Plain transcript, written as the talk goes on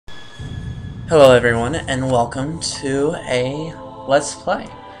Hello everyone, and welcome to a Let's Play.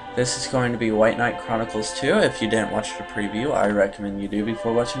 This is going to be White Knight Chronicles 2. If you didn't watch the preview, I recommend you do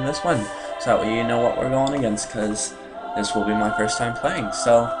before watching this one, so that way you know what we're going against, because this will be my first time playing.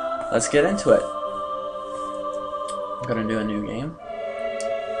 So, let's get into it. I'm going to do a new game,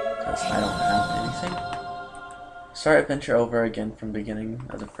 because I don't have anything. Start adventure over again from beginning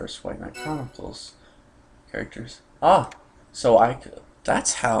of the first White Knight Chronicles. Characters. So I could...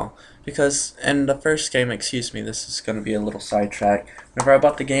 That's how, because in the first game, excuse me, this is going to be a little sidetrack. Whenever I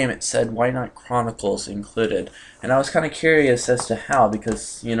bought the game, it said White Knight Chronicles included, and I was kind of curious as to how,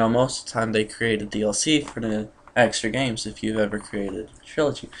 because, you know, most of the time they created DLC for the extra games if you've ever created a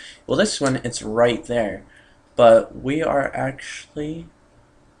trilogy. Well, this one, it's right there, but we are actually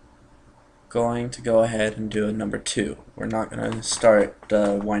going to go ahead and do a number 2. We're not going to start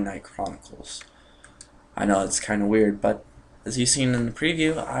the White Knight Chronicles. I know it's kind of weird, but as you've seen in the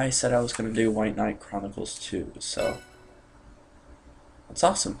preview, I said I was going to do White Knight Chronicles 2, so that's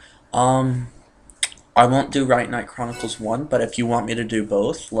awesome. I won't do White Knight Chronicles 1, but if you want me to do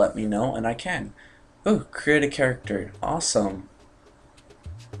both, let me know, and I can. Ooh, create a character. Awesome.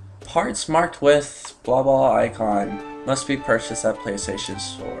 Parts marked with blah blah icon must be purchased at PlayStation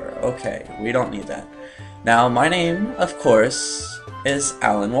Store. Okay, we don't need that. Now, my name, of course, is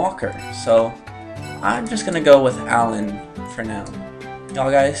Alan Walker, so I'm just gonna go with Alan for now.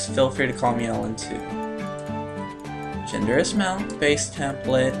 Y'all guys, feel free to call me Alan too. Gender is male, base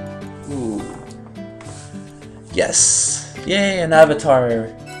template. Ooh. Yes. Yay, an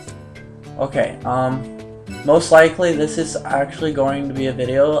avatar. Okay, most likely this is actually going to be a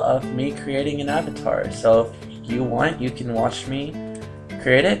video of me creating an avatar. So if you want, you can watch me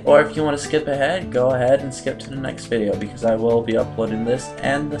create it, or if you want to skip ahead, go ahead and skip to the next video, because I will be uploading this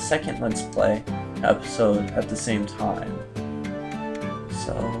and the second Let's Play episode at the same time.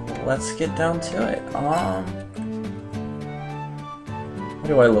 So let's get down to it. What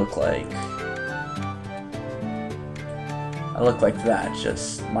do I look like? I look like that,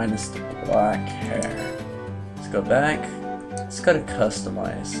 just minus the black hair. Let's go back. Let's go to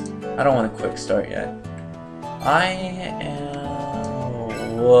customize. I don't want a quick start yet. I am...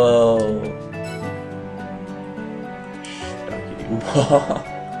 Whoa. Whoa.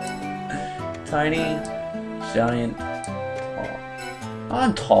 Tiny, giant, tall.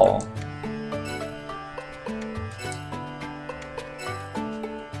 I'm tall.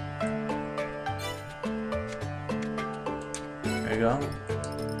 There you go.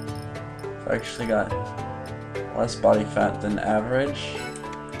 I actually got less body fat than average.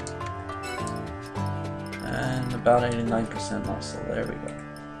 And about 89% muscle. There we go.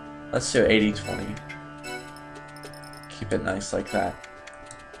 Let's do 80-20. Keep it nice like that.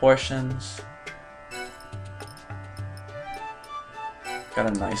 Portions.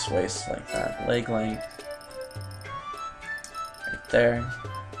 Got a nice waist like that. Leg length. Right there.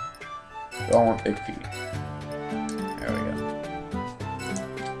 We all want big feet. There we go.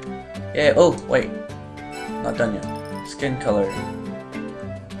 Yeah, oh, wait. Not done yet. Skin color.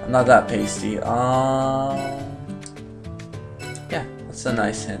 I'm not that pasty. Yeah, that's a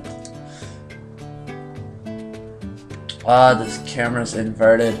nice hint. This camera's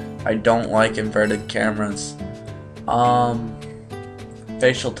inverted. I don't like inverted cameras.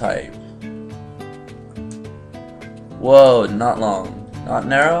 Facial type. Whoa, not long. Not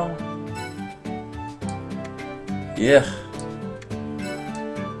narrow? Yeah.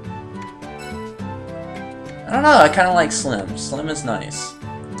 I don't know, I kinda like slim. Slim is nice.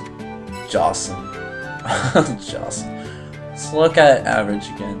 Jawsome. Jawsome. Let's look at average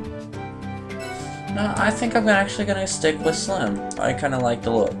again. No, I think I'm actually gonna stick with slim. I kinda like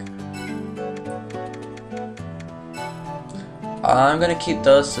the look. I'm gonna keep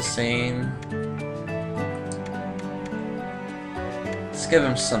those the same. Let's give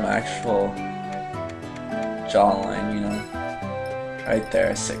him some actual jawline, you know. Right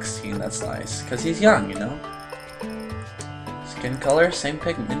there, 16, that's nice. Because he's young, you know. Skin color, same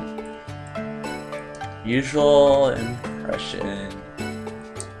pigment. Usual impression.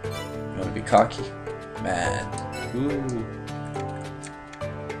 You wanna be cocky? Mad. Ooh.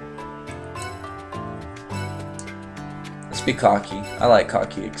 Let's be cocky. I like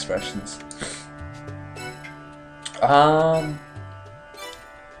cocky expressions.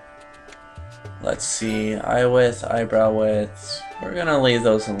 Let's see. Eye width, eyebrow width. We're gonna leave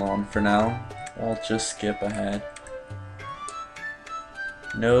those alone for now. We'll just skip ahead.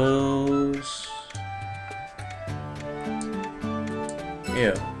 Nose.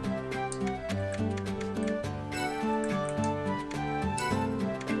 Ew.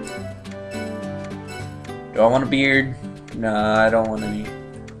 Do I want a beard? Nah, I don't want any.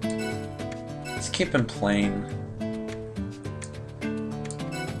 keep him plain.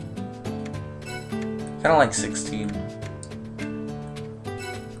 Kinda like 16.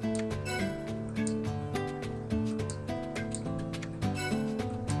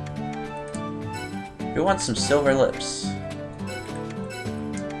 We want some silver lips.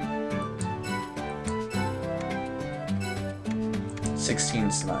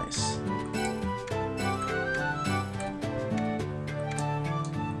 Sixteen's nice.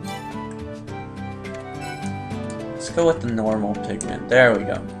 Let's go with the normal pigment. There we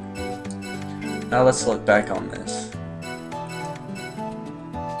go. Now let's look back on this.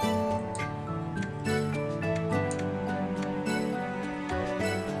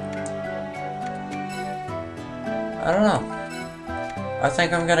 I don't know. I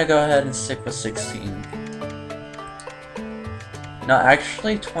think I'm gonna go ahead and stick with 16. No,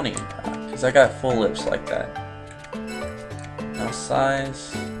 actually 20, because I got full lips like that. Now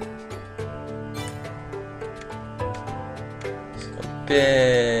size. Let's go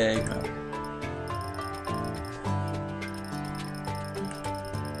big.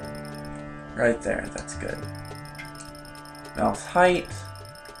 Right there, that's good. Mouth height.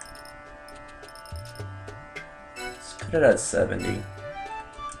 Let's put it at 70.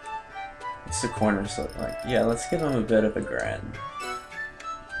 What's the corners look like? Yeah, let's give him a bit of a grin.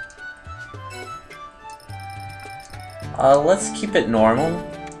 Let's keep it normal.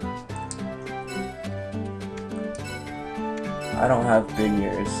 I don't have big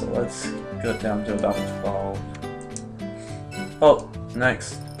ears, so let's go down to about 12. Oh,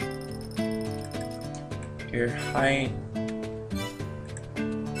 next. Ear height.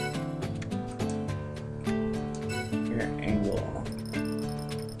 Ear angle.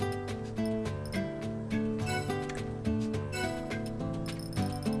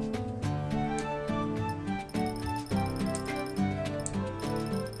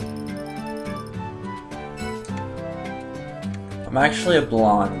 I'm actually a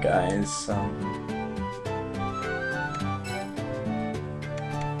blonde, guys, so...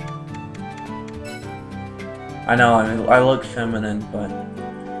 I know, I look feminine, but...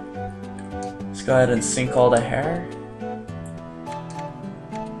 Let's go ahead and sync all the hair.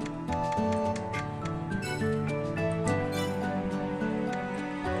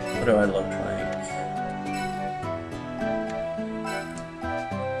 What do I look like?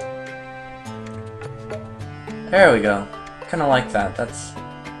 There we go. Kinda like that. That's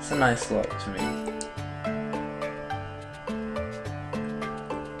a nice look to me.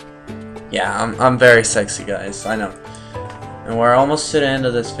 Yeah, I'm very sexy, guys. I know. And we're almost to the end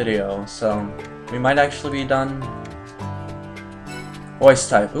of this video, so we might actually be done. Voice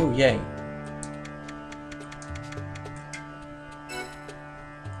type. Ooh, yay.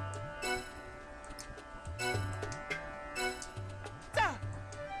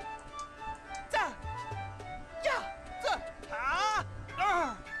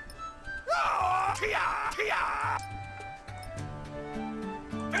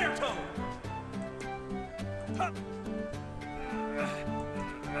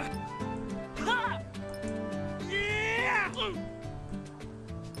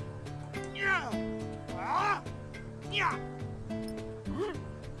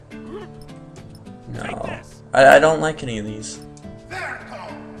 No, I don't like any of these.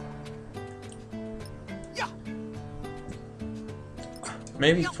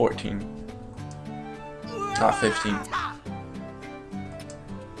 Maybe 14. Not 15.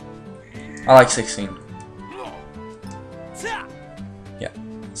 I like 16. Yeah,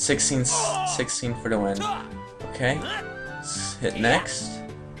 16 for the win. Okay, let's hit next.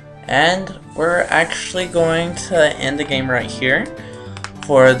 And we're actually going to end the game right here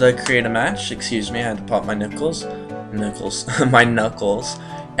for the create a match. Excuse me, I had to pop my my knuckles.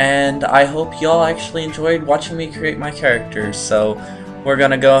 And I hope y'all actually enjoyed watching me create my characters. So we're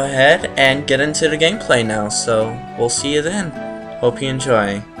gonna go ahead and get into the gameplay now. So we'll see you then. Hope you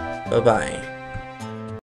enjoy. Bye bye.